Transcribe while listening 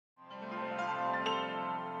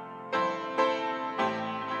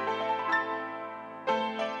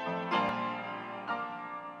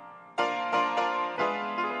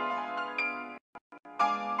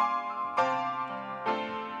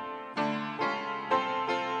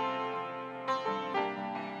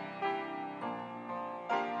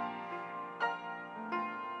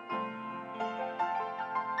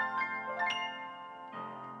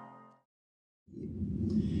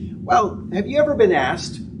Well, have you ever been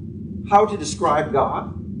asked how to describe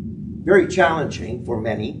God? Very challenging for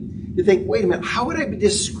many to think, wait a minute, how would I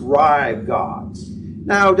describe God?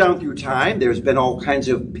 Now, down through time, there's been all kinds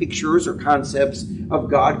of pictures or concepts of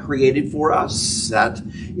God created for us. That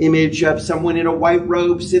image of someone in a white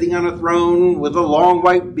robe sitting on a throne with a long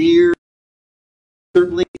white beard,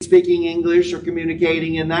 certainly speaking English or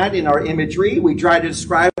communicating in that in our imagery. We try to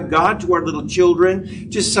describe God to our little children,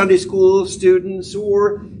 to Sunday school students,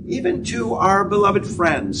 or even to our beloved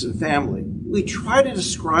friends and family. We try to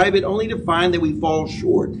describe it only to find that we fall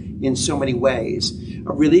short in so many ways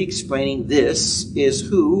of really explaining this is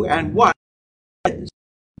who and what is.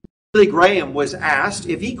 Billy Graham was asked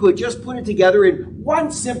if he could just put it together in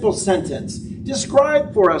one simple sentence.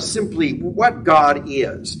 Describe for us simply what God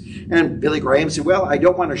is. And Billy Graham said, well, I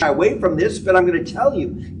don't want to shy away from this, but I'm going to tell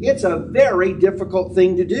you, it's a very difficult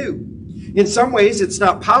thing to do. In some ways, it's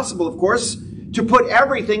not possible, of course, to put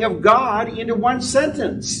everything of God into one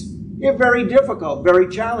sentence. It's very difficult, very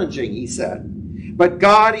challenging, he said. But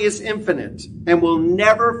God is infinite and will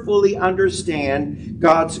never fully understand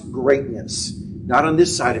God's greatness, not on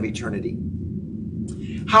this side of eternity.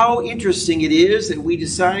 How interesting it is that we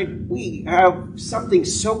decide we have something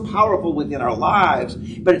so powerful within our lives,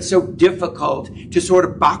 but it's so difficult to sort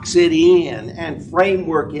of box it in and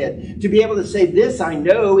framework it, to be able to say, this I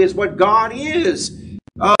know is what God is.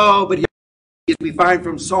 Oh, but we find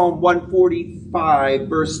from Psalm 145,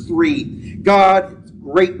 verse 3, God's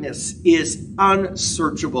greatness is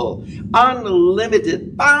unsearchable,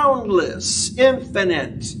 unlimited, boundless,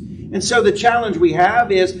 infinite. And so the challenge we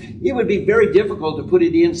have is it would be very difficult to put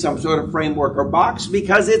it in some sort of framework or box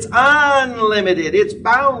because it's unlimited, it's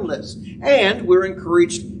boundless. And we're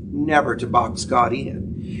encouraged never to box God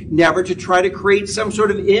in, never to try to create some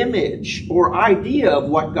sort of image or idea of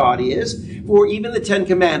what God is. For even the Ten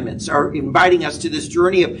Commandments are inviting us to this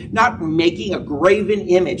journey of not making a graven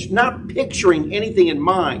image, not picturing anything in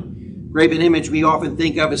mind. Graven image we often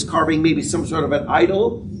think of as carving maybe some sort of an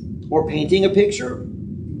idol or painting a picture.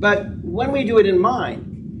 But when we do it in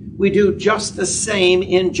mind, we do just the same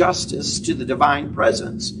injustice to the divine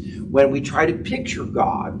presence. When we try to picture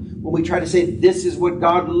God, when we try to say this is what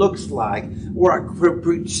God looks like, or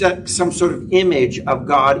project some sort of image of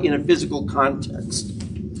God in a physical context.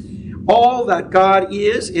 All that God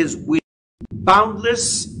is with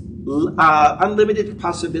boundless, unlimited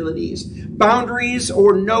possibilities, boundaries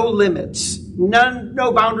or no limits,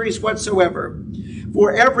 no boundaries whatsoever.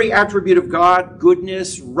 For every attribute of God,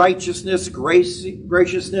 goodness, righteousness,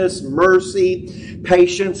 graciousness, mercy,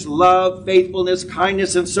 patience, love, faithfulness,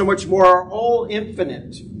 kindness, and so much more are all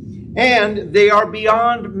infinite. And they are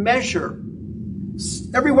beyond measure.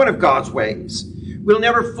 Every one of God's ways. We'll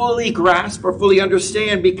never fully grasp or fully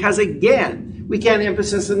understand because, again, we can't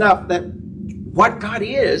emphasize enough that what God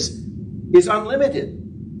is unlimited.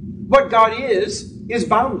 What God is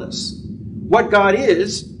boundless. What God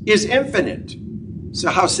is infinite. So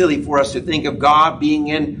how silly for us to think of God being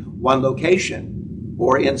in one location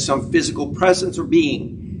or in some physical presence or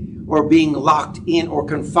being locked in or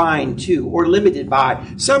confined to or limited by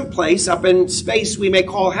some place up in space we may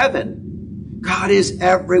call heaven. God is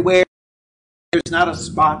everywhere. There's not a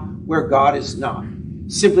spot where God is not.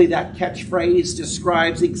 Simply that catchphrase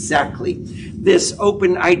describes exactly this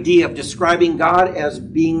open idea of describing God as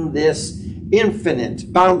being this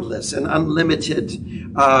infinite, boundless, and unlimited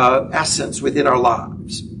essence within our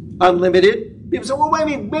lives. Unlimited. People say, well,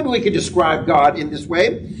 maybe we could describe God in this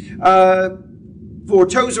way. For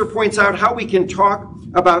Tozer points out how we can talk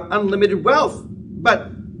about unlimited wealth.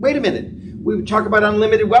 But wait a minute. We talk about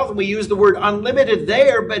unlimited wealth and we use the word unlimited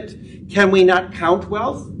there, but can we not count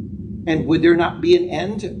wealth? And would there not be an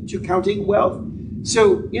end to counting wealth?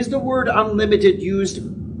 So is the word unlimited used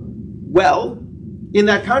well in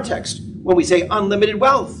that context? When we say unlimited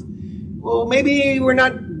wealth, well, maybe we're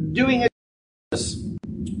not doing it,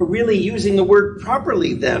 really using the word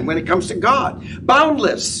properly then when it comes to God.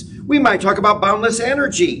 Boundless. We might talk about boundless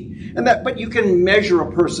energy, but you can measure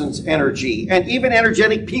a person's energy, and even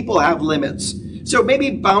energetic people have limits. So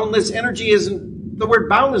maybe boundless energy isn't the word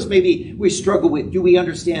boundless. Maybe we struggle with. Do we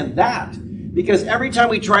understand that? Because every time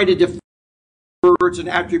we try to define words and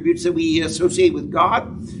attributes that we associate with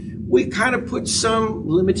God, we kind of put some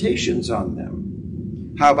limitations on them.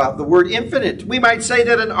 How about the word infinite? We might say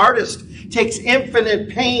that an artist takes infinite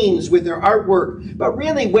pains with their artwork, but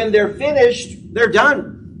really when they're finished, they're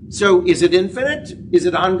done. So is it infinite? Is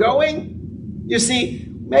it ongoing? You see,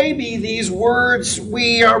 maybe these words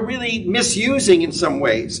we are really misusing in some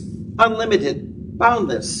ways. Unlimited,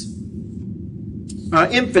 boundless,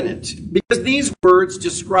 infinite. Because these words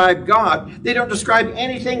describe God. They don't describe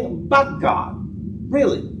anything but God.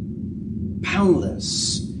 Really.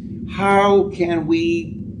 Boundless. How can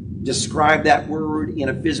we describe that word in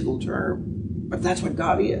a physical term? But that's what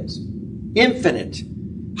God is. Infinite.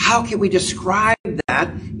 How can we describe that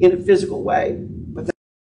in a physical way? But that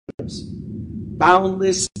is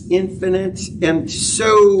boundless, infinite, and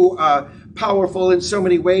so powerful in so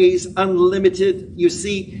many ways, unlimited. You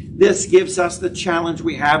see, this gives us the challenge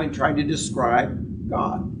we have in trying to describe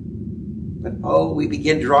God. But oh, we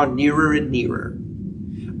begin to draw nearer and nearer.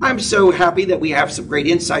 I'm so happy that we have some great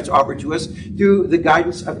insights offered to us through the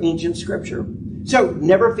guidance of ancient scripture. So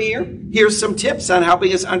never fear. Here's some tips on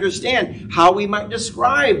helping us understand how we might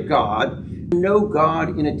describe God, know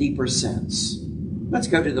God in a deeper sense. Let's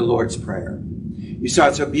go to the Lord's Prayer. You saw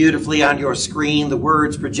it so beautifully on your screen, the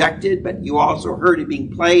words projected, but you also heard it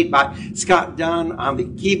being played by Scott Dunn on the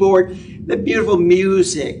keyboard. The beautiful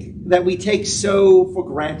music that we take so for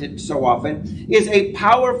granted so often is a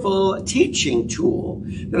powerful teaching tool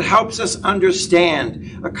that helps us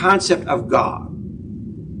understand a concept of God.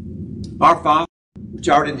 Our Father, which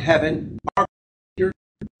art in heaven, our Father,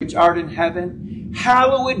 which art in heaven,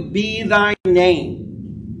 hallowed be thy name.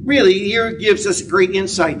 Really, here gives us great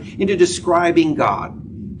insight into describing God.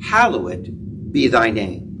 Hallowed be thy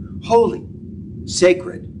name. Holy,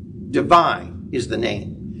 sacred, divine is the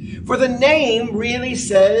name. For the name really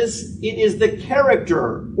says it is the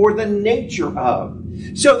character or the nature of.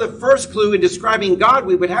 So the first clue in describing God,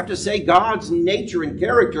 we would have to say God's nature and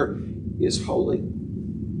character is holy,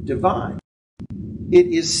 divine. It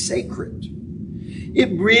is sacred.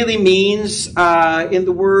 It really means, in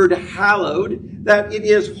the word hallowed, that it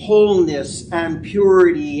is wholeness and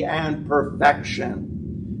purity and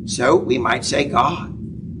perfection. So we might say God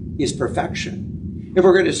is perfection. If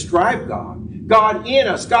we're going to describe God, God in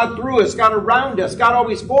us, God through us, God around us, God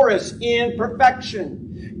always for us in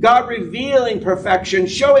perfection. God revealing perfection,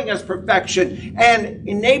 showing us perfection, and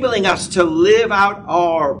enabling us to live out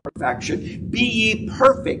our perfection. Be ye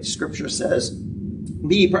perfect, Scripture says.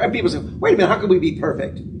 People say, wait a minute, how can we be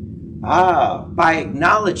perfect? By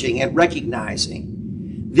acknowledging and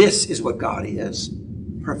recognizing this is what God is.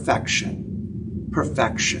 Perfection.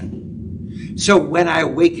 Perfection. So when I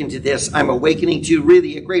awaken to this, I'm awakening to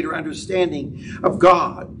really a greater understanding of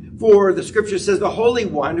God. For the Scripture says the Holy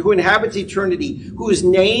One who inhabits eternity, whose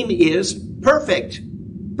name is perfect.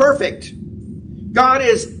 Perfect. God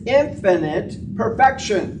is infinite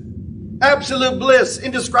perfection. Absolute bliss,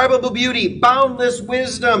 indescribable beauty, boundless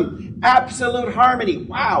wisdom, absolute harmony.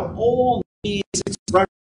 Wow, all these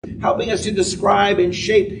expressions helping us to describe and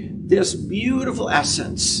shape this beautiful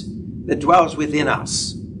essence that dwells within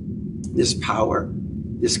us. This power,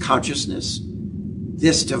 this consciousness,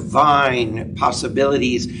 this divine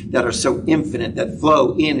possibilities that are so infinite that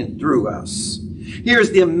flow in and through us.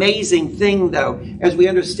 Here's the amazing thing, though, as we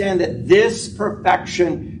understand that this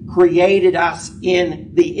perfection created us in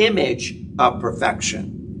the image of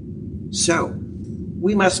perfection. So,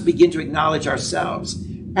 we must begin to acknowledge ourselves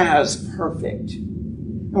as perfect.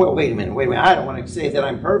 Well, wait a minute. I don't want to say that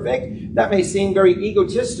I'm perfect. That may seem very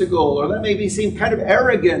egotistical, or that may seem kind of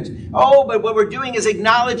arrogant. Oh, but what we're doing is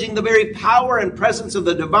acknowledging the very power and presence of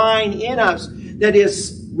the divine in us that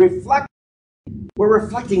is reflected. We're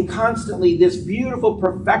reflecting constantly this beautiful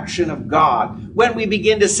perfection of God. When we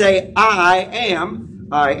begin to say, I am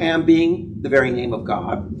being the very name of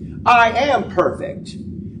God. I am perfect.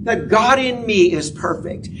 That God in me is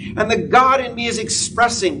perfect. And the God in me is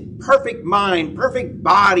expressing perfect mind, perfect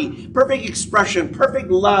body, perfect expression, perfect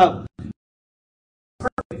love,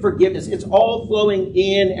 perfect forgiveness. It's all flowing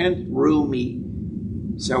in and through me.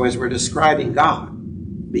 So as we're describing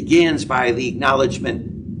God, begins by the acknowledgement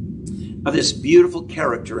of this beautiful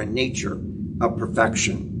character and nature of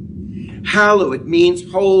perfection. Hallowed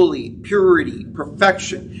means holy, purity,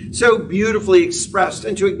 perfection, so beautifully expressed.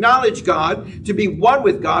 And to acknowledge God, to be one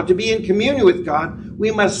with God, to be in communion with God,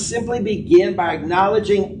 we must simply begin by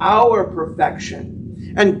acknowledging our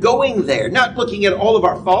perfection and going there, not looking at all of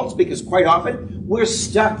our faults, because quite often we're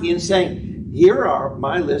stuck in saying, here are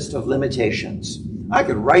my list of limitations. I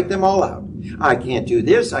could write them all out. I can't do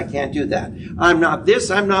this, I can't do that. I'm not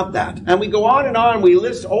this, I'm not that. And we go on and on, we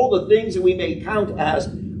list all the things that we may count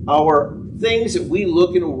as our things that we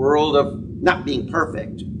look in a world of not being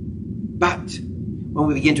perfect. But when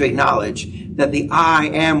we begin to acknowledge that the I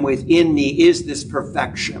am within me is this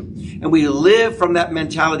perfection, and we live from that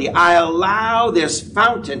mentality, I allow this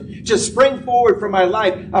fountain to spring forward from my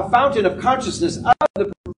life, a fountain of consciousness of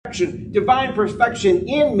the perfection, divine perfection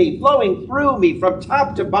in me, flowing through me from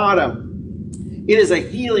top to bottom. It is a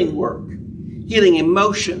healing work, healing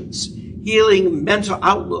emotions, healing mental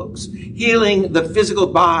outlooks, healing the physical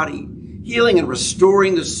body, healing and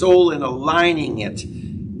restoring the soul and aligning it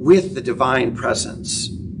with the divine presence.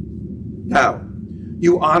 Now,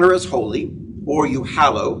 you honor as holy, or you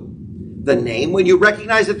hallow the name when you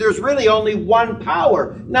recognize that there's really only one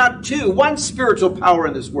power, not two, one spiritual power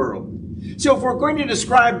in this world. So if we're going to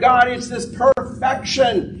describe God, it's this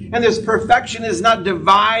perfection. And this perfection is not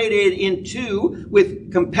divided in two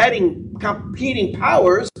with competing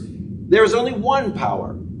powers. There's only one power,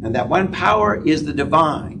 and that one power is the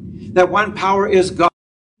divine. That one power is God.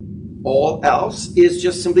 All else is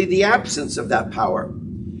just simply the absence of that power.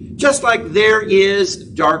 Just like there is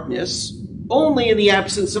darkness only in the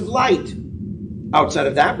absence of light. Outside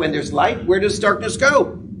of that, when there's light, where does darkness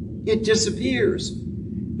go? It disappears.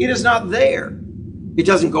 It is not there. It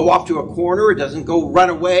doesn't go off to a corner. It doesn't go run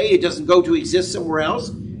away. It doesn't go to exist somewhere else.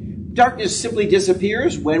 Darkness simply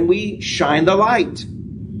disappears when we shine the light.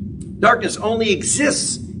 Darkness only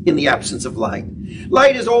exists in the absence of light.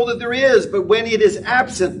 Light is all that there is, but when it is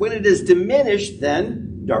absent, when it is diminished,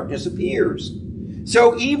 then darkness appears.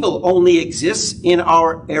 So evil only exists in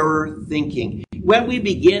our error thinking. When we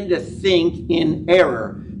begin to think in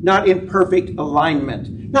error, not in perfect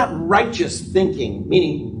alignment, not righteous thinking,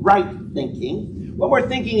 meaning right thinking. When we're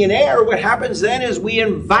thinking in error, what happens then is we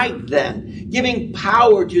invite then, giving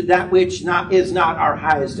power to that which is not our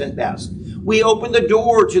highest and best. We open the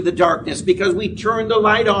door to the darkness because we turn the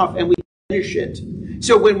light off and we finish it.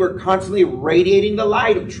 So when we're constantly radiating the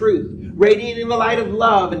light of truth, radiating the light of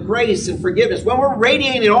love and grace and forgiveness, when we're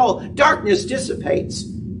radiating it all, darkness dissipates.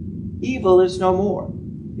 Evil is no more.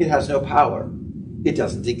 It has no power. It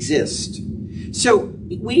doesn't exist. So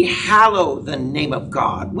we hallow the name of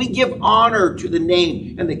God. We give honor to the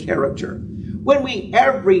name and the character. When we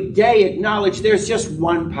every day acknowledge there's just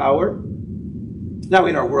one power. Now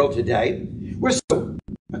in our world today, we're so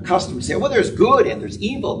accustomed to say, well, there's good and there's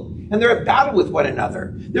evil, and they're at battle with one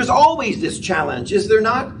another. There's always this challenge, is there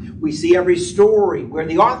not? We see every story where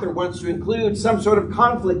the author wants to include some sort of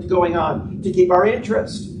conflict going on to keep our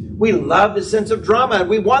interest. We love the sense of drama, and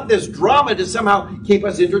we want this drama to somehow keep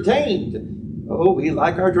us entertained. Oh, we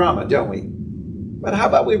like our drama, don't we? But how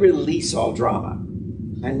about we release all drama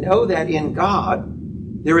and know that in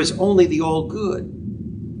God there is only the all good.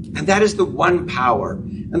 And that is the one power.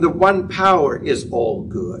 And the one power is all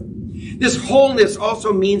good. This wholeness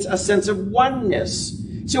also means a sense of oneness.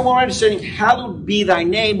 So when we're understanding, hallowed be thy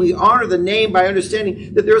name, we honor the name by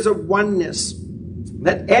understanding that there is a oneness.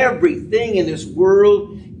 That everything in this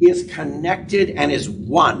world is connected and is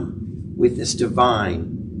one with this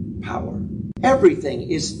divine power. Everything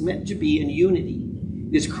is meant to be in unity,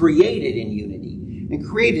 is created in unity, and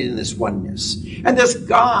created in this oneness. And this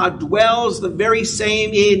God dwells the very same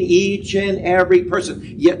in each and every person.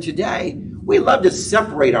 Yet today, we love to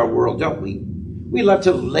separate our world, don't we? We love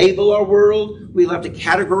to label our world. We love to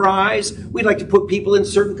categorize. We like to put people in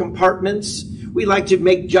certain compartments. We like to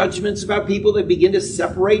make judgments about people that begin to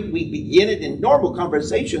separate. We begin it in normal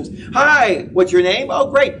conversations. Hi, what's your name?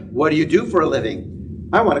 Oh, great. What do you do for a living?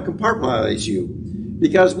 I want to compartmentalize you.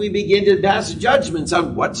 Because we begin to pass judgments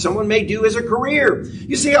on what someone may do as a career.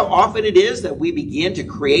 You see how often it is that we begin to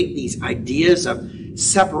create these ideas of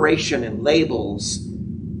separation and labels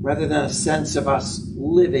rather than a sense of us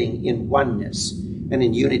living in oneness and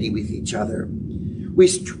in unity with each other. We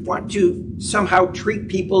want to somehow treat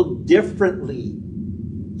people differently.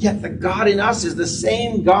 Yet the God in us is the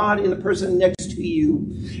same God in the person next to you.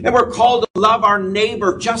 And we're called to love our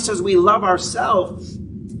neighbor just as we love ourselves.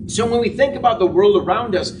 So when we think about the world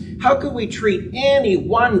around us, how can we treat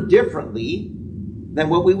anyone differently than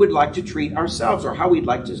what we would like to treat ourselves or how we'd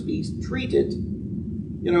like to be treated?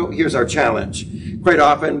 You know, here's our challenge. Quite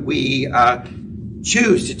often we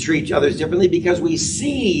choose to treat others differently because we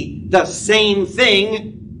see the same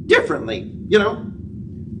thing differently. You know,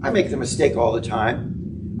 I make the mistake all the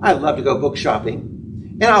time. I love to go book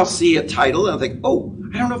shopping, and I'll see a title and I'll think, oh,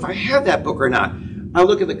 I don't know if I have that book or not. I'll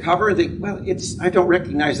look at the cover and think, well, I don't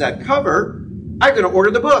recognize that cover. I'm going to order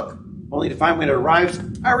the book, only to find when it arrives,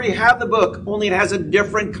 I already have the book, only it has a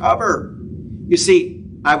different cover. You see,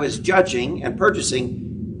 I was judging and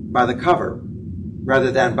purchasing by the cover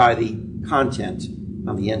rather than by the content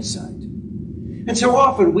on the inside. And so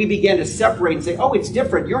often we begin to separate and say, oh, it's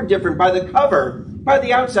different. You're different by the cover, by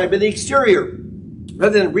the outside, by the exterior,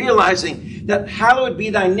 rather than realizing that hallowed be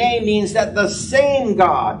thy name means that the same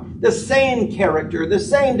God, the same character, the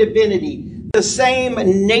same divinity, the same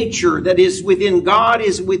nature that is within God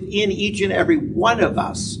is within each and every one of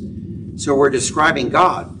us. So we're describing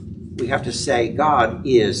God. We have to say God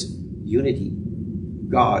is unity.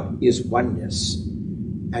 God is oneness.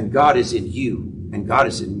 And God is in you. And God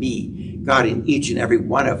is in me. God in each and every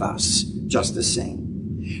one of us, just the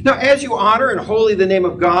same. Now, as you honor and holy the name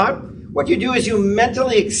of God, What you do is you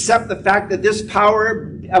mentally accept the fact that this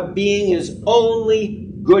power of being is only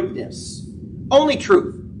goodness, only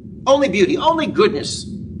truth, only beauty, only goodness.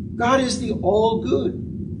 God is the all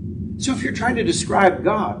good. So if you're trying to describe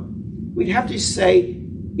God, we'd have to say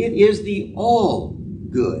it is the all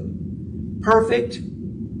good. Perfect,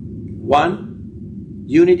 one,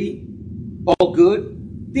 unity, all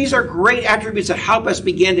good. These are great attributes that help us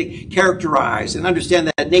begin to characterize and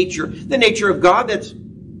understand that nature, the nature of God, that's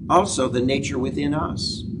also the nature within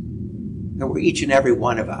us. And where each and every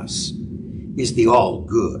one of us is the all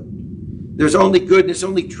good. There's only goodness,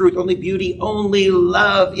 only truth, only beauty, only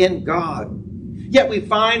love in God. Yet we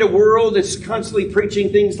find a world that's constantly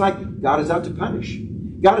preaching things like God is out to punish.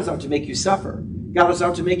 God is out to make you suffer. God is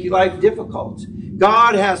out to make your life difficult.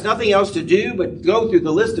 God has nothing else to do but go through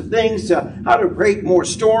the list of things to how to create more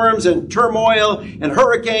storms and turmoil and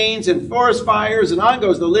hurricanes and forest fires, and on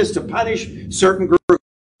goes the list to punish certain groups,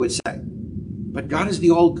 would say. But God is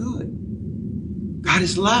the all good. God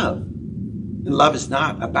is love. And love is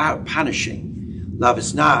not about punishing. Love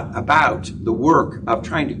is not about the work of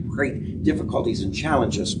trying to create difficulties and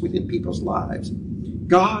challenges within people's lives.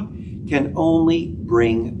 God can only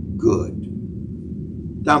bring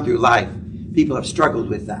good. Down through life, people have struggled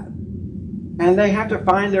with that. And they have to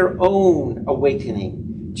find their own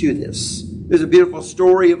awakening to this. There's a beautiful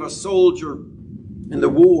story of a soldier in the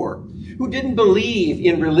war who didn't believe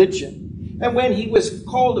in religion. And when he was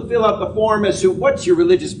called to fill out the form as to what's your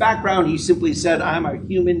religious background, he simply said, I'm a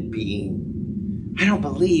human being. I don't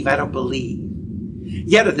believe.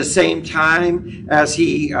 Yet at the same time, as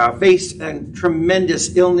he faced a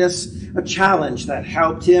tremendous illness, a challenge that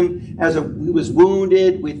helped him as he was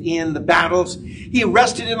wounded within the battles, he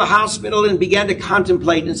rested in the hospital and began to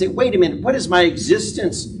contemplate and say, wait a minute, what is my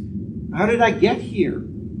existence? How did I get here?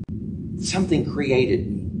 Something created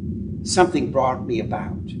me. Something brought me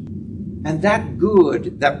about. And that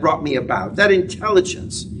good that brought me about, that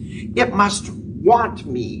intelligence, it must want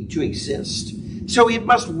me to exist. So it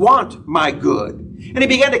must want my good. And he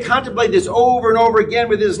began to contemplate this over and over again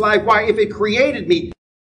with his life. Why, if it created me,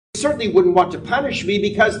 it certainly wouldn't want to punish me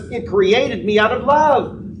because it created me out of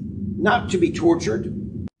love. Not to be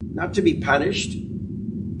tortured, not to be punished,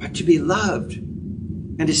 but to be loved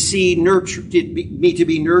and to see me to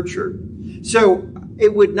be nurtured. So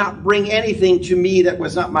it would not bring anything to me that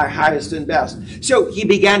was not my highest and best. So he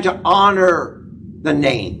began to honor the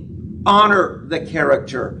name, honor the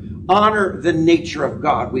character, honor the nature of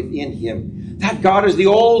God within him. That God is the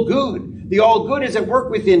all good. The all good is at work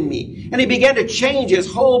within me. And he began to change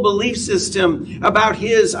his whole belief system about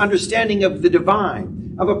his understanding of the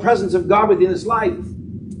divine, of a presence of God within his life.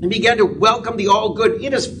 And began to welcome the all good.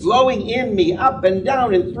 It is flowing in me, up and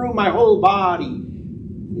down and through my whole body.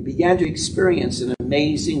 And he began to experience an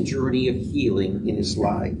amazing journey of healing in his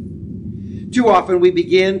life. Too often we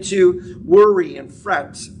begin to worry and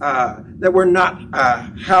fret that we're not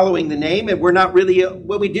hallowing the name, and we're not really,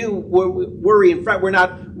 when we do worry and fret, we're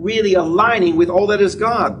not really aligning with all that is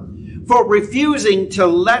God. For refusing to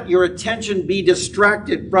let your attention be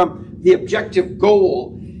distracted from the objective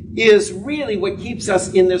goal is really what keeps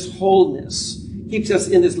us in this wholeness, keeps us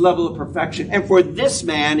in this level of perfection. And for this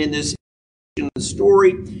man in this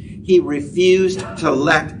story, he refused to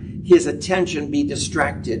let his attention be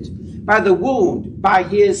distracted by the wound, by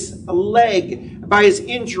his leg, by his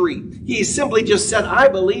injury. He simply just said, I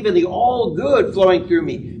believe in the all good flowing through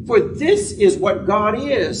me. For this is what God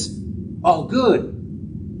is. All good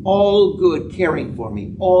caring for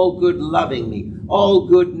me, all good loving me, all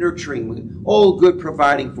good nurturing me, all good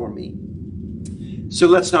providing for me. So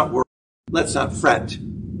let's not worry, let's not fret.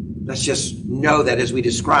 Let's just know that as we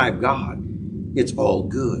describe God, it's all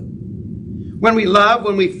good. When we love,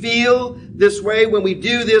 when we feel this way, when we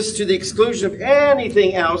do this to the exclusion of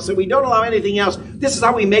anything else, and we don't allow anything else, this is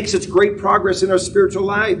how we make such great progress in our spiritual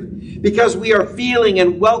life. Because we are feeling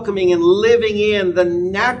and welcoming and living in the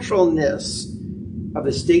naturalness of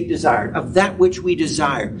the state desired, of that which we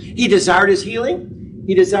desire. He desired his healing.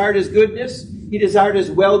 He desired his goodness. He desired his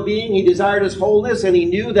well-being. He desired his wholeness. And he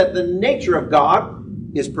knew that the nature of God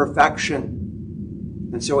is perfection.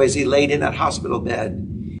 And so as he laid in that hospital bed,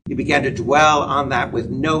 he began to dwell on that with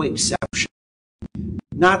no exception,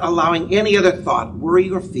 not allowing any other thought, worry,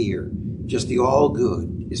 or fear. Just the all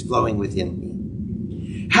good is flowing within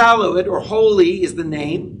me. Hallowed or holy is the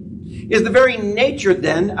name, is the very nature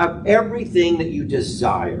then of everything that you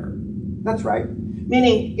desire. That's right.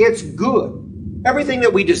 Meaning it's good. Everything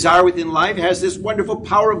that we desire within life has this wonderful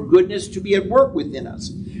power of goodness to be at work within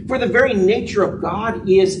us. For the very nature of God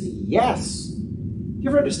is yes. Do you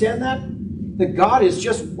ever understand that? That God is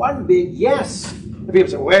just one big yes. And And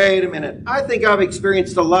people say, wait a minute, I think I've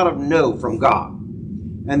experienced a lot of no from God.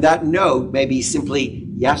 And that no may be simply,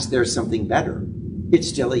 yes, there's something better. It's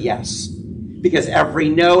still a yes. Because every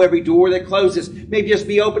no, every door that closes may just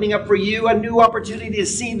be opening up for you a new opportunity to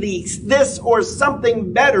see this or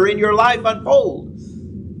something better in your life unfold.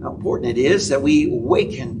 How important it is that we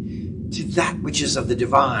awaken to that which is of the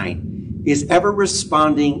divine, is ever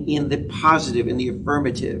responding in the positive, in the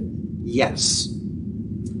affirmative. Yes.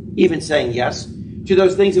 Even saying yes to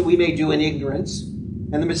those things that we may do in ignorance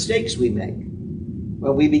and the mistakes we make.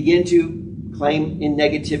 When we begin to claim in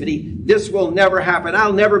negativity, this will never happen,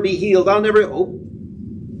 I'll never be healed,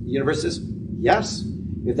 the universe says, yes,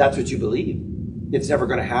 if that's what you believe, it's never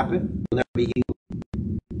going to happen, you'll never be healed.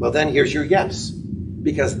 Well, then here's your yes,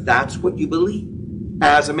 because that's what you believe.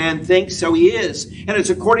 As a man thinks, so he is. And it's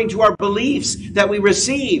according to our beliefs that we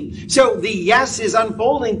receive. So the yes is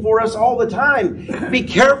unfolding for us all the time. Be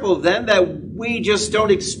careful then that we just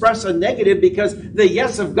don't express a negative, because the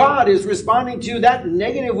yes of God is responding to that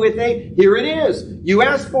negative with a, here it is. You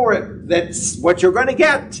asked for it. That's what you're going to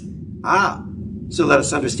get. So let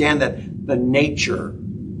us understand that the nature,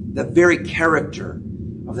 the very character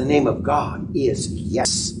of the name of God is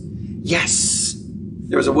yes. Yes.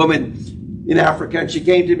 There was a woman in Africa, and she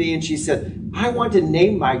came to me and she said, I want to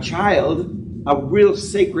name my child a real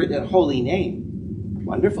sacred and holy name.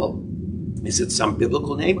 Wonderful. Is it some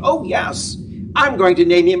biblical name? Oh, yes. I'm going to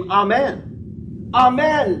name him Amen.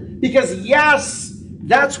 Amen. Because yes,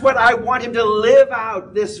 that's what I want him to live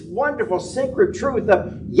out, this wonderful sacred truth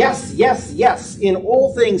of yes, yes, yes, in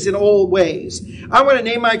all things, in all ways. I want to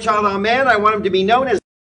name my child Amen. I want him to be known as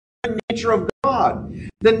the nature of God,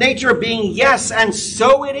 the nature of being yes, and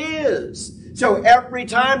so it is. So every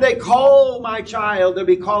time they call my child, they'll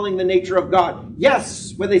be calling the nature of God.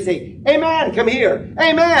 Yes, when they say, Amen, come here.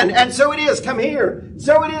 Amen, and so it is, come here.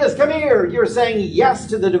 So it is, come here. You're saying yes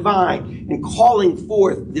to the divine and calling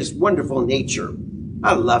forth this wonderful nature.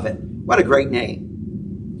 I love it. What a great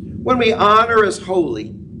name. When we honor as holy,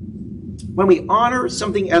 when we honor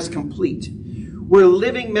something as complete, we're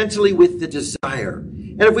living mentally with the desire.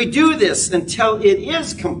 And if we do this until it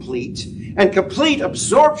is complete, and complete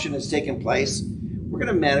absorption has taken place, we're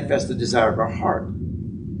going to manifest the desire of our heart.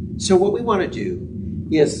 So what we want to do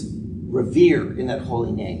is revere in that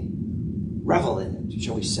holy name. Revel in it,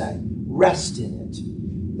 shall we say. Rest in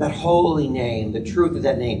it. That holy name, the truth of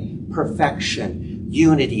that name, perfection,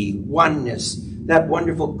 unity, oneness, that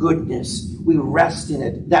wonderful goodness. We rest in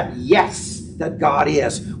it. That yes that God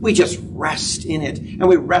is. We just rest in it. And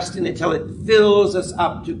we rest in it till it fills us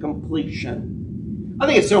up to completion. I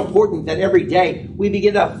think it's so important that every day we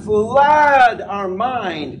begin to flood our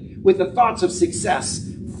mind with the thoughts of success.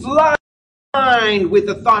 Flood our mind with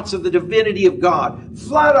the thoughts of the divinity of God.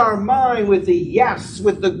 Flood our mind with the yes,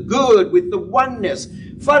 with the good, with the oneness.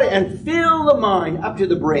 Flood it and fill the mind up to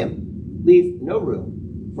the brim. Leave no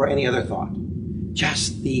room for any other thought.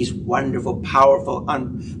 Just these wonderful, powerful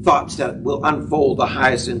thoughts that will unfold the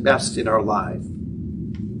highest and best in our life.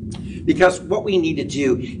 Because what we need to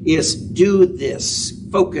do is do this,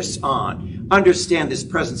 focus on, understand this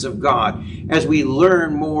presence of God. As we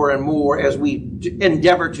learn more and more, as we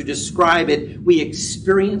endeavor to describe it, we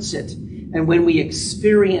experience it. And when we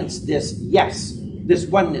experience this, yes, this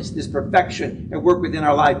oneness, this perfection at work within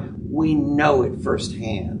our life, we know it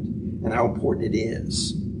firsthand and how important it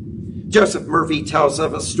is. Joseph Murphy tells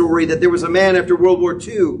of a story that there was a man after World War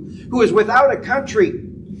II who was without a country.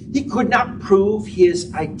 He could not prove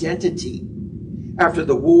his identity. After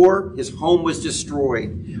the war, his home was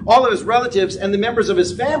destroyed. All of his relatives and the members of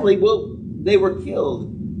his family, they were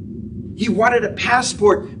killed. He wanted a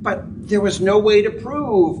passport, but there was no way to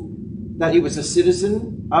prove that he was a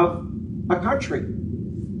citizen of a country.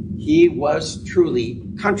 He was truly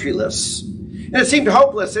countryless. And it seemed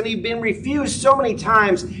hopeless, and he'd been refused so many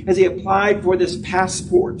times as he applied for this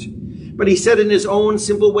passport. But he said in his own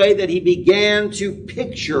simple way that he began to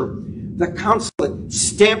picture the consulate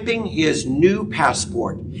stamping his new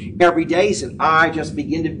passport. Every day he said, I just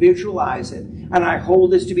begin to visualize it, and I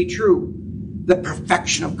hold this to be true. The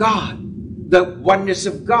perfection of God, the oneness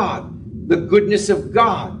of God, the goodness of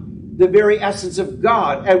God, the very essence of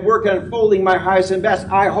God at work unfolding my highest and best.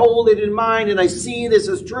 I hold it in mind and I see this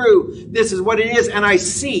is true. This is what it is. And I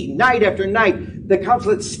see night after night the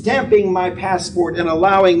consulate stamping my passport and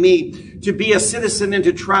allowing me to be a citizen and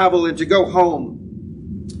to travel and to go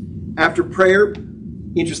home. After prayer,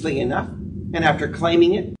 interestingly enough, and after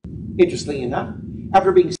claiming it, interestingly enough,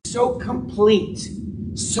 after being so complete,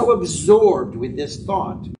 so absorbed with this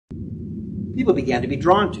thought, people began to be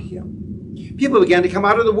drawn to him. People began to come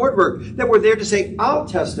out of the woodwork that were there to say, I'll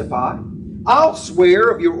testify. I'll swear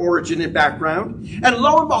of your origin and background. And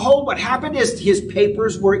lo and behold, what happened is his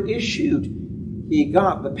papers were issued. He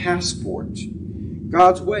got the passport.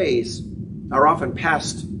 God's ways are often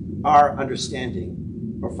past our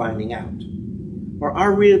understanding or finding out, or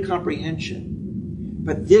our real comprehension.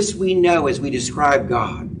 But this we know as we describe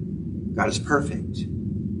God. God is perfect.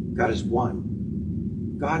 God is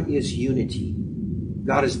one. God is unity.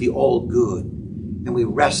 God is the all good. And we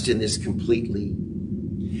rest in this completely.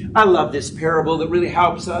 I love this parable that really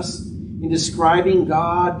helps us in describing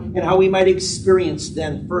God and how we might experience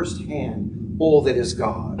then firsthand all that is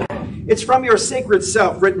God. It's from Your Sacred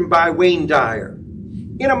Self, written by Wayne Dyer.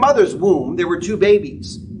 In a mother's womb, there were two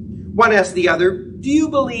babies. One asked the other, "Do you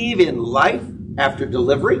believe in life after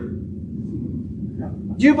delivery?"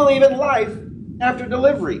 "Do you believe in life after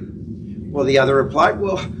delivery?" Well, the other replied,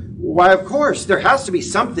 "Well, why, of course, there has to be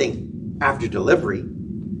something after delivery.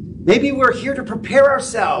 Maybe we're here to prepare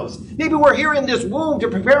ourselves. Maybe we're here in this womb to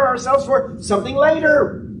prepare ourselves for something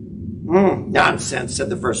later." "Nonsense,"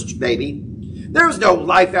 said the first baby. "There's no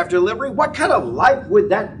life after delivery. What kind of life would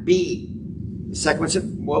that be?" The second one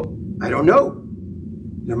said, "Well, I don't know.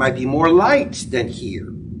 There might be more light than here.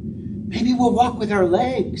 Maybe we'll walk with our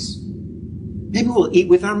legs. Maybe we'll eat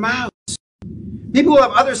with our mouths. Maybe we'll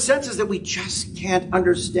have other senses that we just can't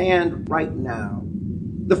understand right now."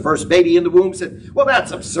 The first baby in the womb said, "Well,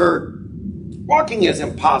 that's absurd. Walking is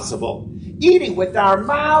impossible. Eating with our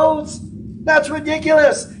mouths? That's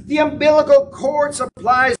ridiculous. The umbilical cord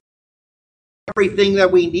supplies everything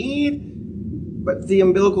that we need, but the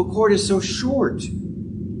umbilical cord is so short.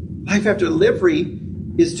 Life after delivery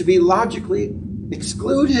is to be logically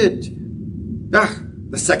excluded."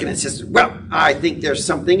 The second insisted, "Well, I think there's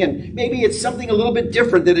something, and maybe it's something a little bit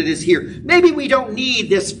different than it is here. Maybe we don't need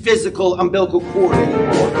this physical umbilical cord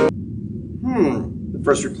anymore." The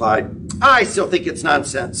first replied, "I still think it's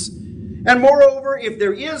nonsense. And moreover, if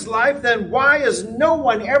there is life, then why has no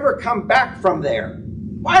one ever come back from there?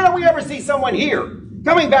 Why don't we ever see someone here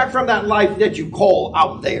coming back from that life that you call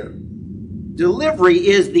out there? Delivery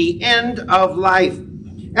is the end of life.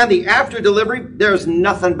 And the after delivery, there's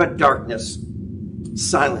nothing but darkness,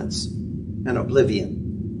 silence, and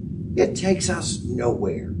oblivion. It takes us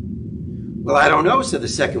nowhere." "Well, I don't know," said the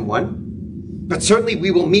second one. "But certainly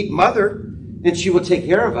we will meet Mother, and she will take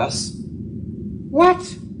care of us."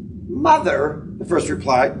 "What? Mother?" the first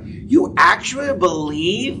replied. "You actually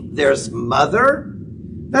believe there's Mother?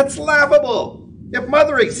 That's laughable. If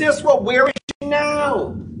Mother exists, well, where is she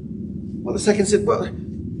now?" Well, the second said, "Well,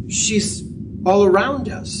 she's all around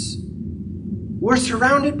us. We're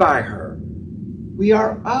surrounded by her. We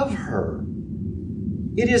are of her.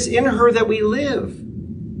 It is in her that we live.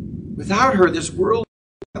 Without her, this world,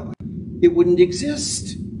 it wouldn't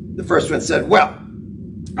exist." The first one said, "Well,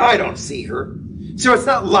 I don't see her, so it's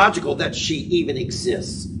not logical that she even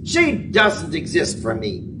exists. She doesn't exist for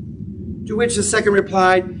me." To which the second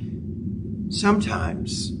replied,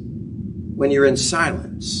 "Sometimes, when you're in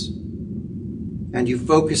silence and you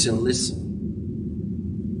focus and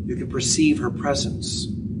listen, you can perceive her presence.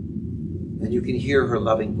 And you can hear her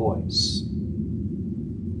loving voice.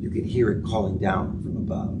 You can hear it calling down from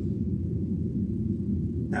above."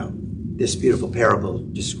 Now, this beautiful parable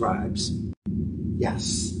describes,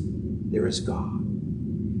 yes, there is God.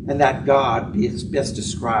 And that God is best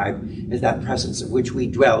described as that presence of which we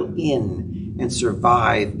dwell in and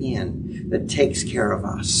survive in, that takes care of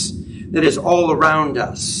us, that is all around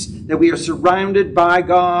us, that we are surrounded by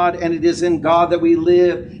God, and it is in God that we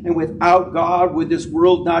live, and without God would this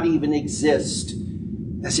world not even exist.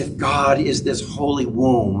 As if God is this holy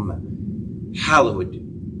womb. Hallowed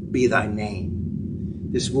be thy name.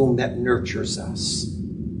 This womb that nurtures us.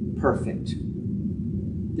 Perfect.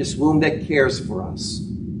 This womb that cares for us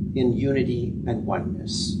in unity and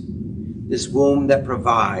oneness. This womb that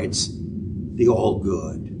provides the all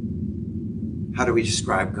good. How do we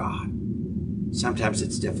describe God? Sometimes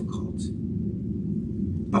it's difficult.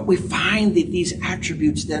 But we find that these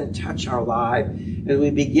attributes then touch our life as we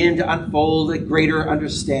begin to unfold a greater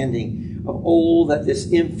understanding of all that this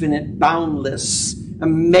infinite, boundless,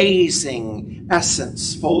 amazing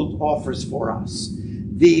essence offers for us.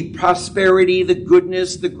 The prosperity, the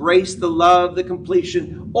goodness, the grace, the love, the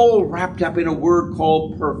completion, all wrapped up in a word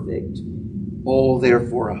called perfect, all there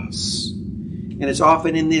for us. And it's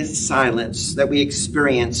often in this silence that we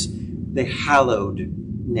experience the hallowed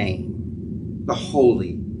name, the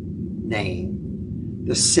holy name,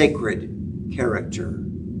 the sacred character,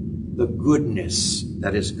 the goodness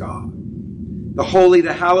that is God. The holy,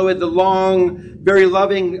 the hallowed, the long, very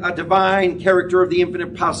loving, divine character of the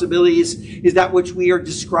infinite possibilities is that which we are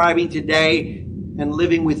describing today and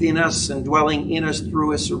living within us and dwelling in us,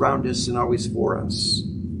 through us, around us, and always for us.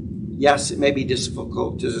 Yes, it may be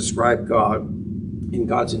difficult to describe God in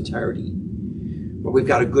God's entirety, but we've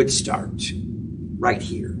got a good start right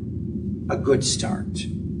here. A good start.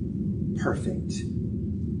 Perfect.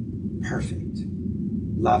 Perfect.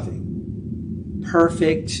 Loving.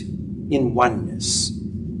 Perfect in oneness.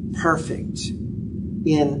 Perfect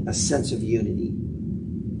in a sense of unity.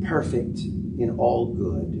 Perfect in all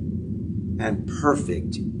good. And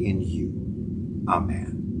perfect in you.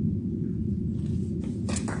 Amen.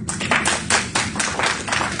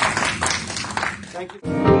 Thank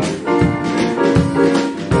you.